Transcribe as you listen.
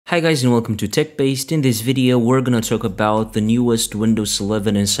Hi guys and welcome to TechBased. In this video, we're gonna talk about the newest Windows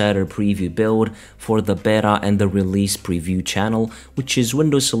 11 Insider Preview build for the beta and the release preview channel, which is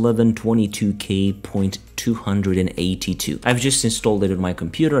Windows 11 22K.282. I've just installed it on my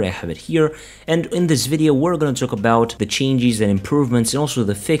computer, I have it here, and in this video, we're gonna talk about the changes and improvements and also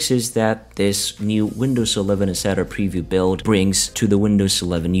the fixes that this new Windows 11 Insider Preview build brings to the Windows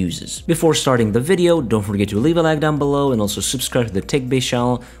 11 users. Before starting the video, don't forget to leave a like down below and also subscribe to the TechBased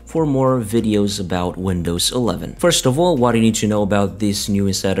channel for more videos about Windows 11. First of all, what you need to know about this new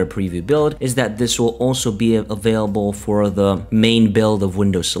Insider Preview build is that this will also be available for the main build of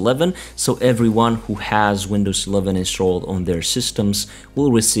Windows 11, so everyone who has Windows 11 installed on their systems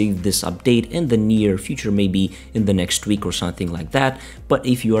will receive this update in the near future, maybe in the next week or something like that. But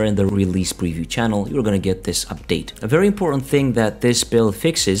if you are in the release preview channel, you're gonna get this update. A very important thing that this build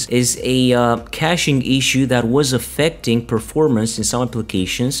fixes is a caching issue that was affecting performance in some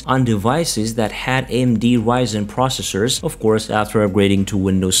applications on devices that had AMD Ryzen processors, of course, after upgrading to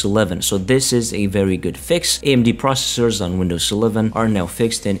Windows 11. So this is a very good fix. AMD processors on Windows 11 are now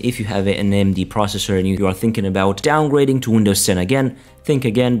fixed, and if you have an AMD processor and you are thinking about downgrading to Windows 10 again, think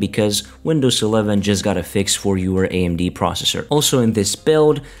again, because Windows 11 just got a fix for your AMD processor. Also in this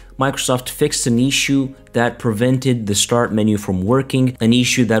build, Microsoft fixed an issue that prevented the start menu from working, an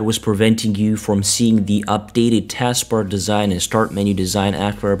issue that was preventing you from seeing the updated taskbar design and start menu design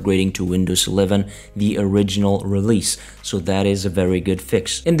after upgrading to Windows 11, the original release. So that is a very good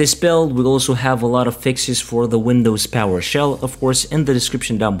fix. In this build, we'll also have a lot of fixes for the Windows Powershell. Of course, in the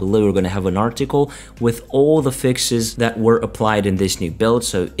description down below, we're going to have an article with all the fixes that were applied in this new build.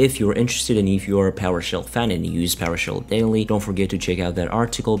 So if you're interested and if you're a PowerShell fan and you use PowerShell daily, don't forget to check out that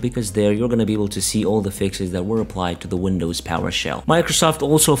article, because there you're going to be able to see all the fixes that were applied to the Windows PowerShell. Microsoft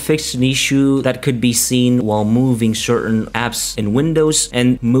also fixed an issue that could be seen while moving certain apps in Windows,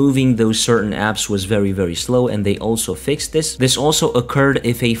 and moving those certain apps was very slow, and they also fixed this. This also occurred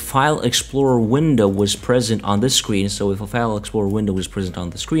if a File Explorer window was present on the screen. So if a File Explorer window was present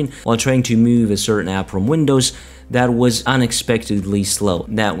on the screen while trying to move a certain app from Windows, that was unexpectedly slow.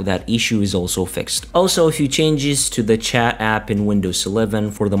 Now that issue is also fixed. Also, a few changes to the chat app in Windows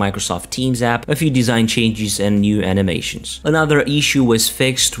 11 for the Microsoft Teams app, a few design changes and new animations. Another issue was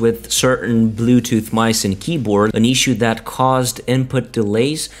fixed with certain Bluetooth mice and keyboard, an issue that caused input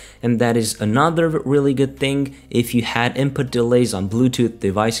delays, and that is another really good thing. If you had input delays on Bluetooth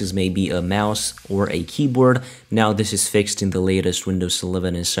devices, maybe a mouse or a keyboard, now this is fixed in the latest Windows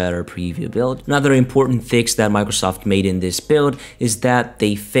 11 Insider Preview build. Another important fix that Microsoft made in this build is that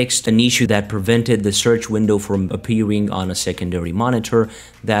they fixed an issue that prevented the search window from appearing on a secondary monitor.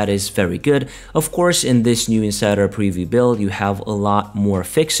 That is very good. Of course, in this new Insider Preview build, you have a lot more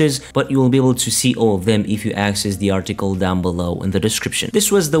fixes, but you will be able to see all of them if you access the article down below in the description.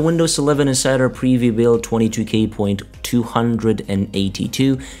 This was the Windows 11 Insider Preview build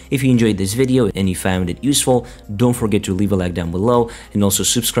 22K.282. If you enjoyed this video and you found it useful, don't forget to leave a like down below and also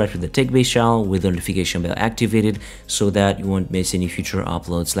subscribe to the TechBased channel with the notification bell activated so that you won't miss any future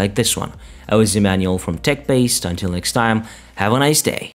uploads like this one. I was Emmanuel from TechBased. Until next time, have a nice day.